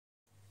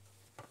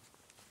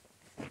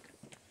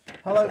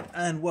Hello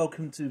and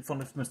welcome to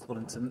Phonics Mr.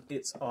 Boddington.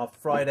 It's our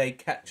Friday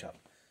catch-up.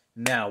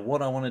 Now,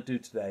 what I want to do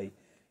today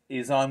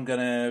is I'm going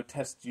to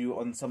test you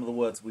on some of the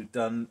words we've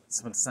done,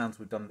 some of the sounds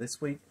we've done this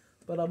week,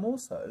 but I'm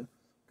also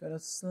going to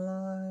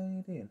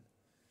slide in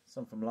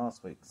some from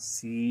last week.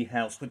 See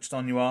how switched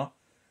on you are.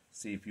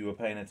 See if you were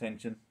paying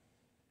attention.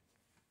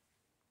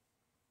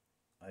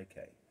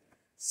 Okay,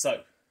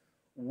 so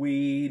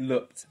we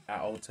looked at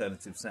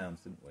alternative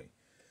sounds, didn't we?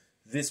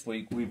 This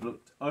week we've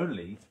looked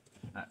only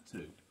at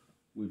two.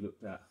 We've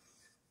looked at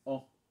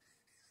O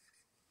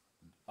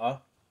and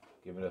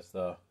giving us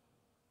the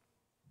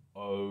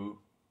O,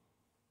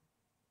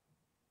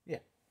 yeah,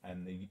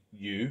 and the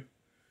U.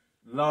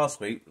 Last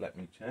week, let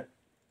me check,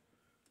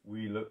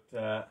 we looked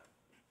at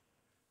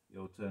the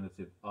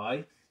alternative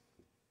I,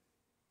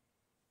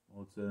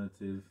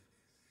 alternative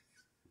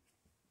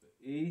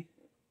E,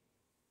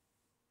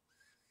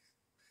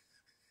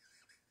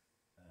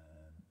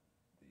 and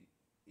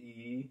the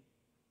E,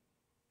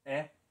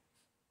 E,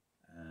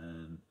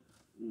 and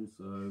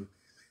also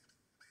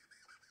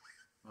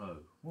oh,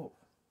 whoa,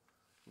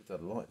 we've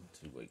done a lot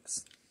in 2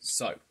 weeks.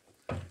 So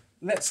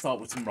let's start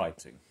with some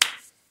writing.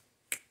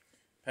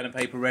 Pen and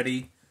paper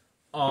ready.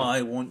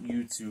 I want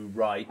you to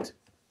write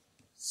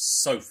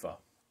sofa.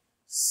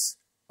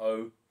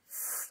 S-O-F-A.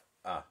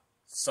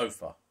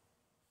 Sofa.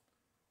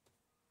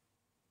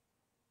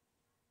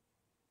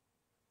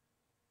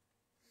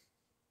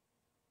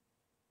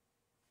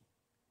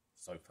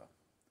 Sofa.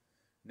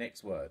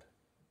 Next word.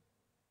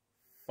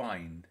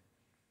 Find.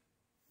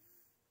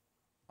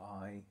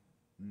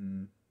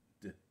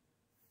 I-N-D.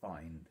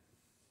 Find.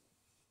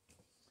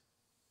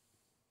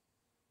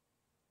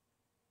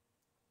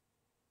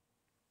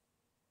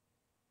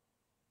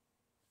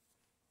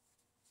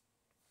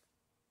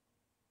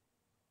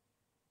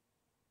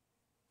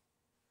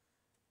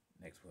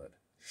 Next word.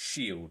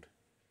 Shield.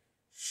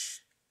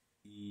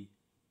 Sh-E-O-D.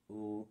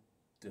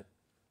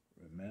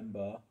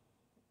 Remember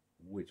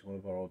which one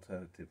of our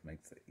alternative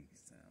makes the E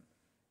sound.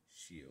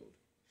 Shield.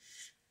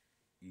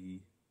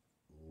 Sh-E-O-D.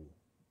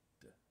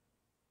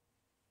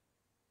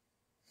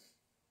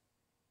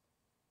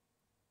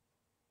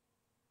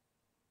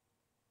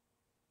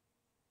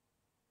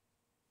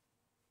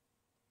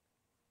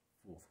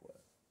 Fourth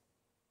word.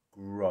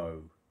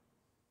 Grow.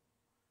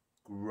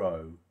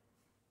 Grow.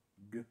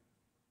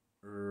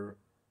 G-R-O.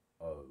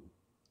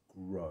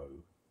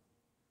 Grow.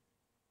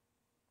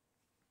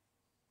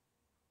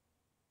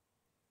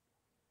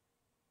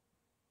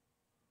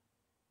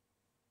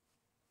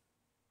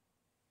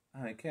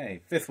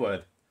 Okay, fifth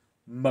word.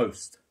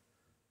 Most.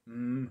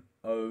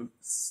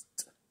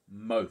 M-O-S-T.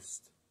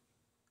 Most.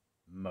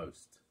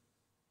 Most.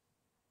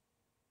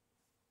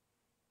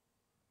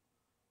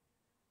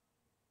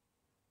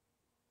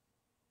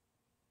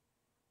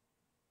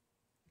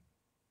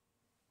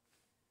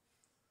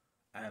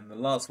 And the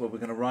last word we're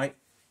going to write,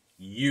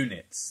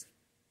 units.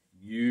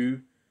 U-N-I-T-S.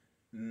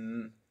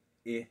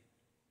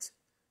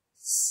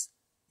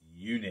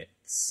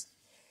 Units.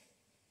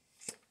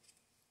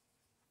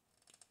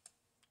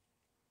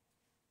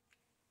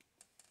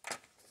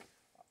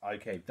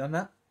 Okay, done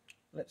that.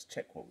 Let's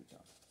check what we've done.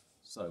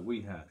 So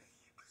we have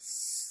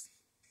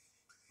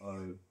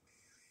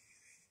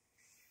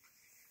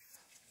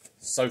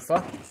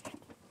sofa.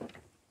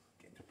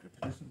 Get into a good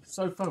position.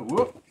 Sofa.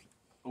 Whoop.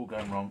 All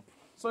going wrong.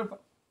 Sofa.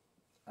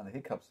 And the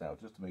hiccups now,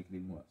 just to make it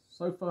even worse.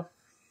 Sofa.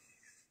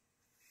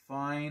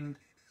 Find.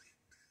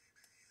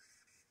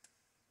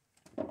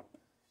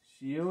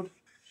 Shield.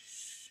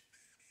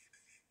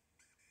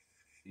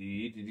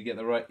 E. Did you get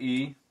the right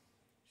E?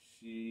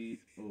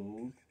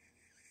 Shield.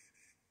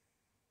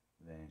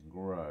 Then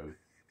grow.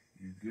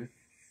 G-R-O.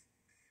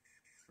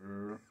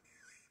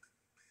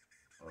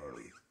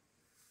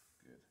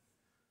 Good.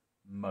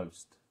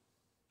 Most.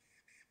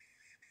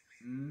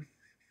 M-O.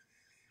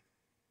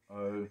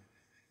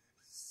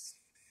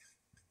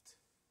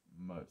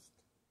 Most.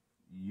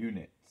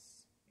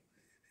 Units.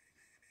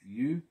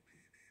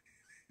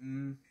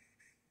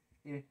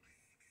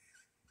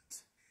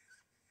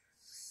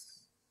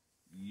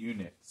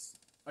 Units.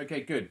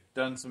 Okay, good.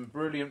 Done some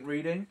brilliant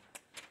reading.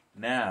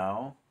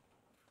 Now,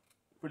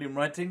 brilliant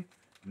writing.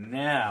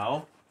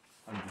 Now,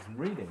 I'm doing some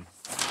reading.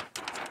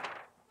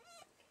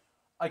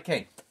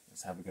 Okay,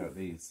 let's have a go at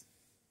these.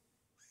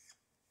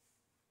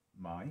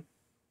 My.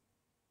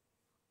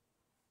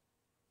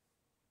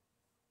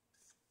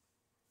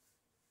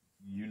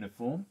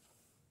 Uniform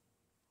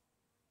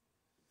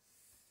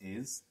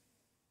is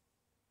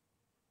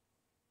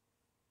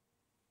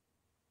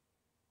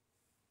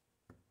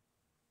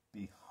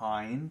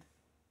behind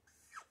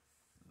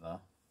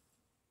the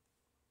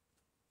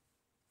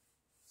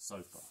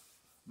sofa.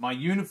 My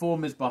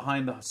uniform is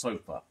behind the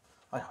sofa.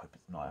 I hope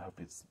it's not. I hope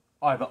it's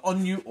either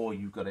on you or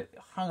you've got it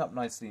hung up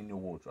nicely in your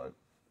wardrobe.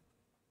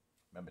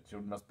 Remember,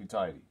 children must be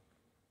tidy.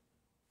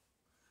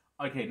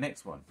 Okay,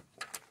 next one.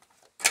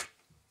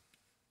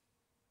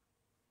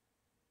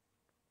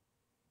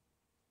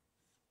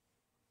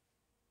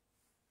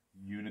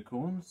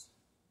 Unicorns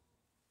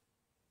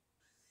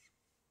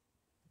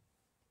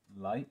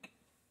like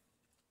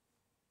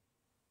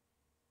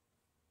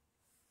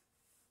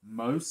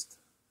most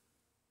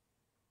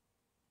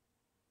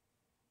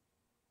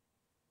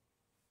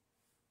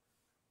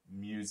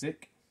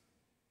music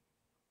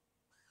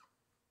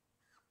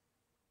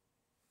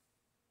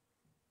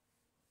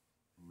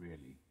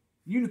really.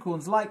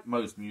 Unicorns like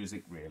most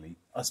music really.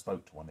 I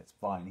spoke to one, it's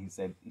fine. He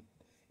said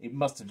it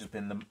must have just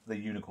been the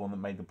unicorn that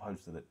made the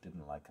poster that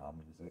didn't like our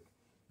music.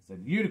 He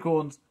said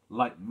unicorns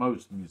like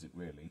most music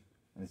really.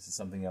 And this is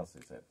something else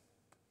they said.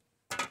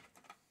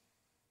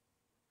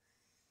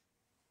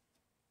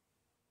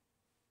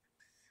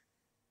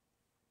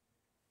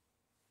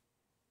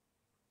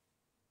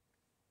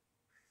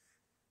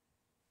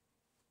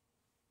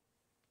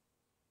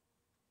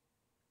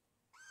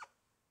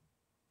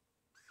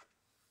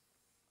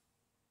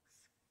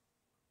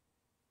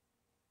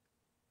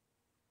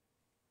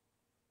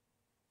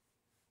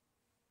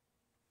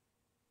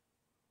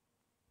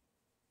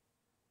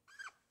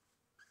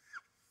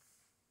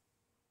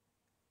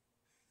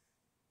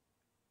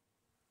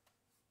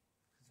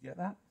 Did you get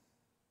that?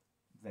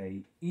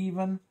 They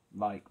even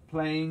like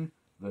playing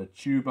the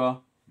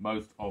tuba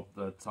most of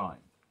the time.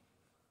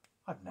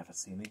 I've never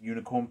seen a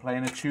unicorn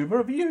playing a tuba,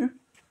 have you?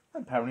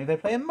 Apparently they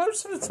play it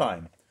most of the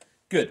time.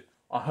 Good.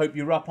 I hope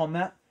you're up on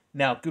that.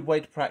 Now, good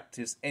way to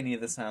practice any of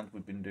the sounds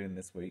we've been doing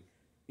this week.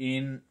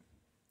 In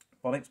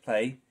Phonics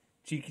Play,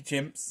 Cheeky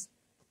Chimps,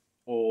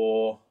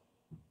 or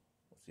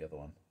what's the other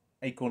one?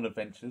 Acorn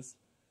Adventures.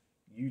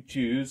 You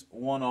choose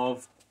one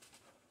of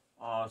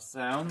our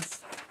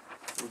sounds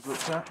we've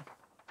looked at.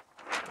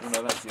 Oh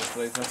no, that's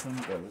yesterday's lesson.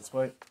 Go this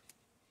way.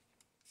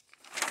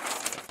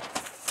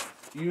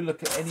 You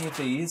look at any of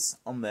these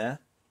on there,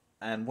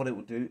 and what it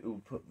will do, it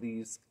will put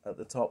these at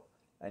the top,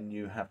 and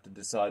you have to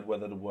decide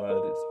whether the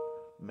word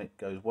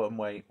goes one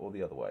way or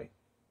the other way.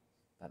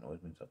 That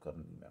always means I've got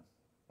an email.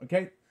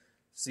 Okay,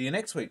 see you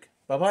next week.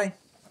 Bye-bye.